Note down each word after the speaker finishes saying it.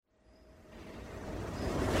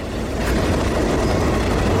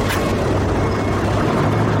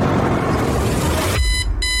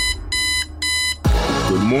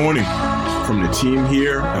morning from the team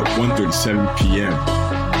here at 1:37 p.m.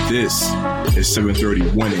 This is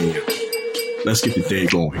 7:31 a.m. Let's get the day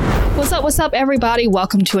going. What's up, everybody?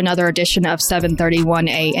 Welcome to another edition of 7:31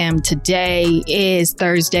 a.m. Today is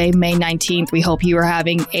Thursday, May 19th. We hope you are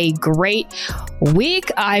having a great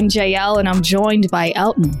week. I'm JL, and I'm joined by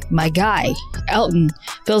Elton, my guy. Elton,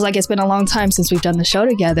 feels like it's been a long time since we've done the show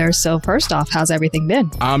together. So first off, how's everything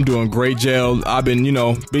been? I'm doing great, JL. I've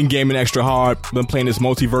been gaming extra hard. Been playing this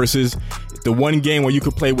Multiverses. The one game where you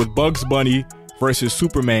could play with Bugs Bunny versus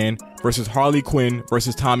Superman versus Harley Quinn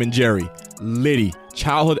versus Tom and Jerry. Liddy.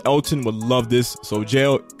 Childhood Elton would love this. So,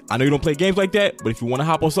 JL, I know you don't play games like that, but if you want to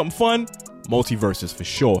hop on something fun, Multiverses for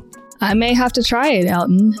sure. I may have to try it,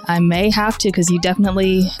 Elton. I may have to, because you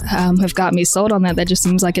definitely have got me sold on that. That just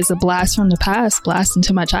seems like it's a blast from the past, blast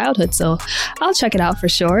into my childhood. So I'll check it out for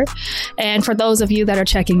sure. And for those of you that are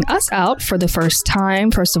checking us out for the first time,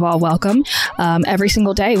 first of all, welcome. Every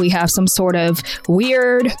single day we have some sort of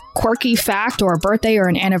weird, quirky fact or a birthday or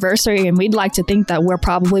an anniversary, and we'd like to think that we're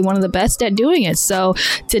probably one of the best at doing it. So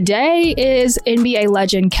today is NBA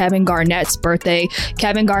legend Kevin Garnett's birthday.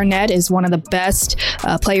 Kevin Garnett is one of the best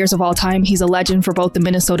players of all time. He's a legend for both the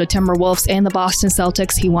Minnesota Timberwolves and the Boston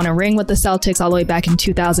Celtics. He won a ring with the Celtics all the way back in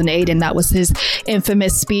 2008, and that was his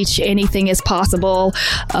infamous speech, "Anything is possible."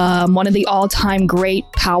 One of the all-time great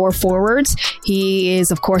power forwards. He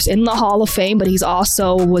is, of course, in the Hall of Fame, but he's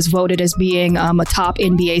also was voted as being a top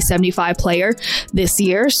NBA 75 player this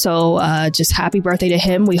year. So just happy birthday to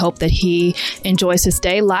him. We hope that he enjoys his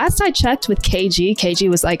day. Last I checked with KG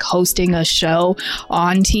was like hosting a show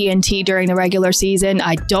on TNT during the regular season.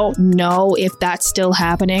 I don't know if that's still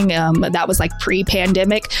happening. That was like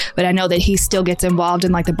pre-pandemic, but I know that he still gets involved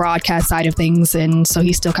in like the broadcast side of things, and so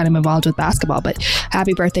he's still kind of involved with basketball. But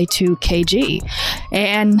happy birthday to KG.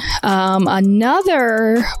 And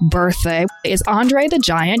another birthday is Andre the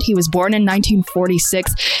Giant. He was born in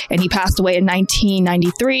 1946 and he passed away in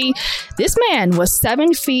 1993. This man was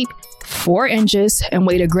 7 feet 4 inches and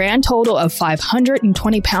weighed a grand total of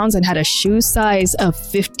 520 pounds and had a shoe size of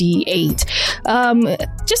 58.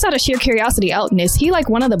 Just out of sheer curiosity, Elton, is he like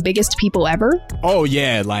one of the biggest people ever? Oh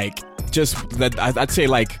yeah, like just that. I'd say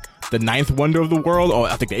like the 9th wonder of the world, or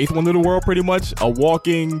I think the 8th wonder of the world, pretty much. A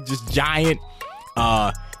walking just giant.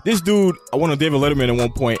 This dude, I went on David Letterman at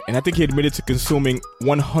one point, and I think he admitted to consuming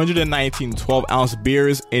 119 12-ounce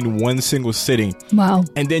beers in one single sitting. Wow.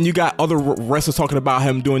 And then you got other wrestlers talking about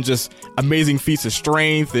him doing just amazing feats of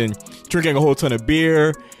strength and drinking a whole ton of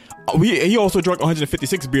beer. He also drank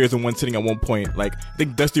 156 beers in one sitting at one point. Like, I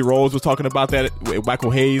think Dusty Rhodes was talking about that with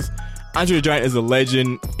Wacko Hayes. Andre the Giant is a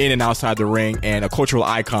legend in and outside the ring and a cultural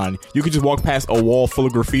icon. You could just walk past a wall full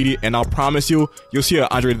of graffiti, and I'll promise you'll see an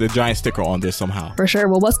Andre the Giant sticker on this somehow. For sure.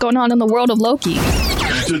 Well, what's going on in the world of Loki?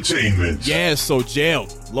 Entertainment. Yeah, so Jail,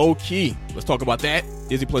 Low-Key. Let's talk about that.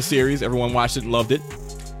 Disney Plus series. Everyone watched it and loved it.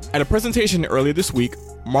 At a presentation earlier this week,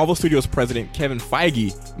 Marvel Studios president Kevin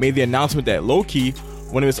Feige made the announcement that Loki,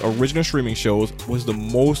 one of its original streaming shows, was the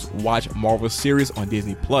most watched Marvel series on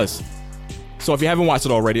Disney Plus. So if you haven't watched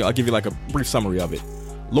it already, I'll give you like a brief summary of it.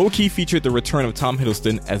 Loki featured the return of Tom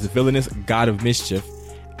Hiddleston as the villainous god of mischief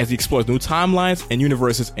as he explores new timelines and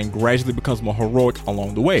universes and gradually becomes more heroic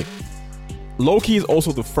along the way. Loki is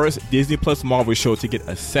also the first Disney Plus Marvel show to get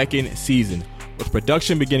a second season, with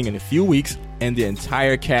production beginning in a few weeks and the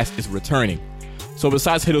entire cast is returning. So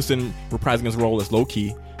besides Hiddleston reprising his role as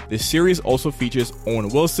Loki, the series also features Owen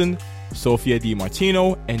Wilson, Sophia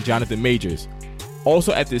DiMartino, and Jonathan Majors.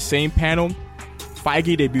 Also at this same panel,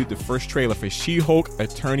 Feige debuted the first trailer for She-Hulk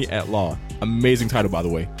Attorney at Law. Amazing title, by the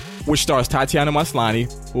way. Which stars Tatiana Maslany,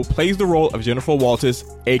 who plays the role of Jennifer Walters,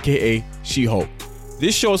 aka She-Hulk.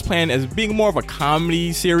 This show is planned as being more of a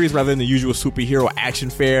comedy series rather than the usual superhero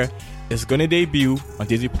action fare. It's going to debut on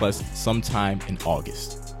Disney Plus sometime in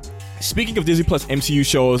August. Speaking of Disney Plus MCU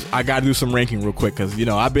shows, I got to do some ranking real quick because,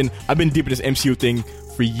 I've been deep in this MCU thing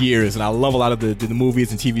for years, and I love a lot of the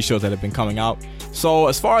movies and TV shows that have been coming out. So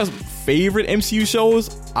as far as favorite MCU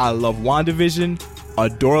shows, I love WandaVision,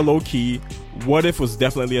 adore Low-Key, What If was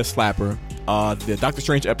definitely a slapper, the Doctor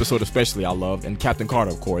Strange episode especially I loved, and Captain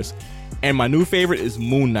Carter, of course. And my new favorite is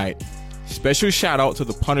Moon Knight. Special shout out to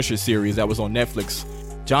the Punisher series that was on Netflix.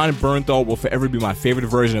 Jon Bernthal will forever be my favorite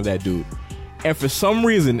version of that dude. And for some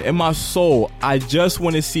reason, in my soul, I just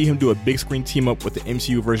want to see him do a big screen team up with the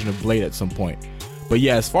MCU version of Blade at some point. But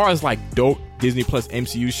yeah, as far as like dope Disney Plus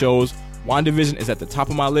MCU shows, WandaVision is at the top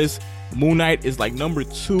of my list. Moon Knight is like number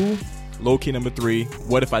 2, Loki number 3.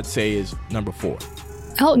 What If I'd say is number 4.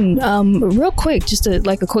 Elton, real quick, just a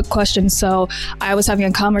quick question. So I was having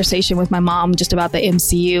a conversation with my mom just about the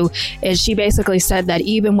MCU, and she basically said that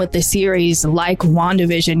even with the series like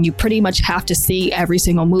WandaVision, you pretty much have to see every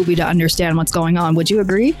single movie to understand what's going on. Would you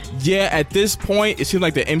agree? Yeah, at this point, it seems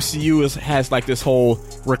like the MCU has like this whole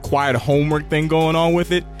required homework thing going on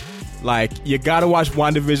with it. Like, you gotta watch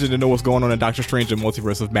WandaVision to know what's going on in Doctor Strange and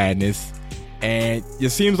Multiverse of Madness. And it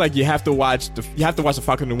seems like you have to watch the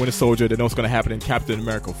Falcon and the Winter Soldier to know what's going to happen in Captain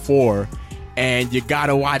America 4. And you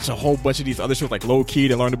gotta watch a whole bunch of these other shows like Low Key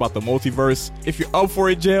to learn about the multiverse. If you're up for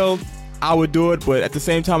it, Jail, I would do it. But at the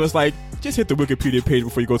same time, it's like, just hit the Wikipedia page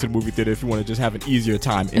before you go to the movie theater if you want to just have an easier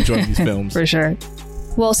time enjoying these films. For sure.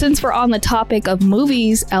 Well, since we're on the topic of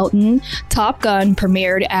movies, Elton, Top Gun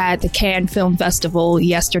premiered at the Cannes Film Festival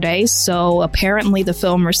yesterday. So apparently the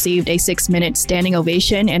film received a 6-minute standing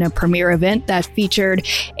ovation in a premiere event that featured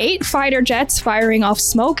 8 fighter jets firing off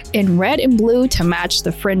smoke in red and blue to match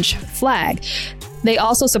the French flag. They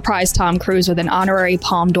also surprised Tom Cruise with an honorary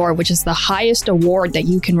Palme d'Or, which is the highest award that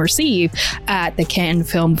you can receive at the Cannes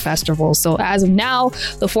Film Festival. So as of now,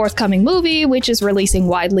 the forthcoming movie, which is releasing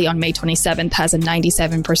widely on May 27th, has a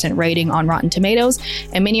 97% rating on Rotten Tomatoes.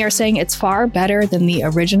 And many are saying it's far better than the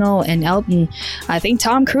original. And Elton, I think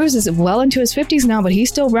Tom Cruise is well into his 50s now, but he's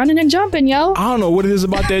still running and jumping, yo. I don't know what it is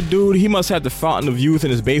about that dude. He must have the fountain of youth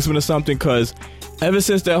in his basement or something, because ever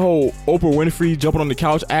since that whole Oprah Winfrey jumping on the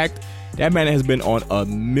couch act, that man has been on a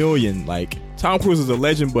million. Like, Tom Cruise is a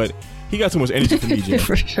legend, but he got too much energy for me, Jim.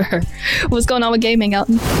 For sure. What's going on with gaming,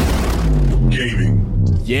 Elton?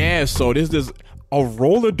 Gaming. Yeah, so there's a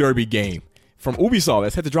roller derby game from Ubisoft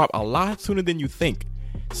that's had to drop a lot sooner than you think.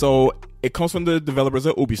 So it comes from the developers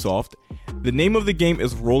at Ubisoft. The name of the game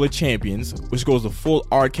is Roller Champions, which goes the full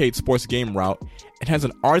arcade sports game route. It has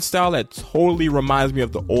an art style that totally reminds me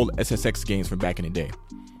of the old SSX games from back in the day.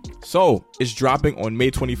 So it's dropping on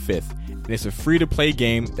May 25th, and it's a free-to-play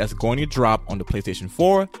game that's going to drop on the PlayStation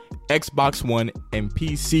 4, Xbox One, and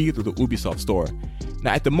PC through the Ubisoft Store.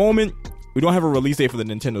 Now, at the moment, we don't have a release date for the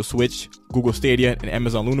Nintendo Switch, Google Stadia, and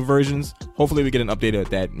Amazon Luna versions. Hopefully, we get an update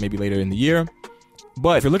of that maybe later in the year.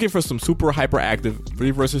 But if you're looking for some super hyperactive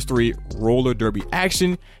 3 vs 3 roller derby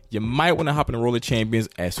action, you might want to hop in the Roller Champions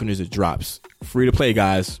as soon as it drops. Free to play,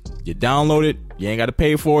 guys. You download it, you ain't got to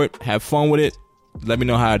pay for it, have fun with it. Let me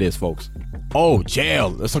know how it is, folks. Oh, Jail.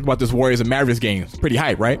 Let's talk about this Warriors and Mavericks game. It's pretty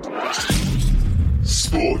hype, right?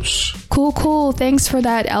 Sports. Cool. Thanks for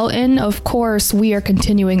that, Elton. Of course, we are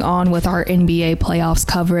continuing on with our NBA playoffs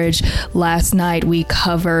coverage. Last night, we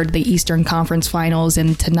covered the Eastern Conference Finals,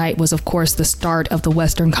 and tonight was, of course, the start of the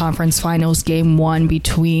Western Conference Finals, Game 1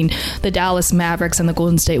 between the Dallas Mavericks and the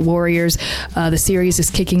Golden State Warriors. The series is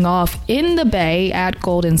kicking off in the Bay at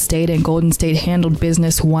Golden State, and Golden State handled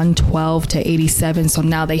business 112-87, so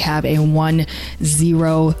now they have a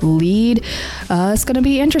 1-0 lead. It's going to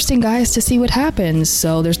be interesting, guys, to see what happens.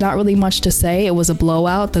 So there's not really much to say. It was a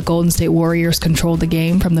blowout. The Golden State Warriors controlled the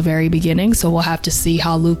game from the very beginning, so we'll have to see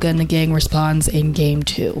how Luka and the gang responds in Game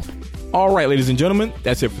 2. All right, ladies and gentlemen,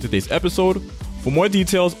 that's it for today's episode. For more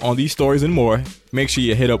details on these stories and more, make sure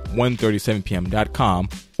you hit up 137pm.com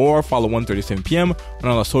or follow 137pm on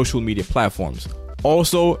all our social media platforms.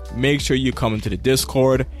 Also, make sure you come into the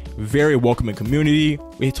Discord. Very welcoming community.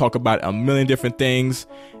 We talk about a million different things.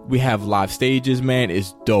 We have live stages, man.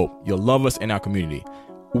 It's dope. You'll love us in our community.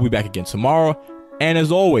 We'll be back again tomorrow. And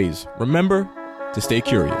as always, remember to stay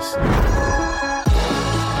curious.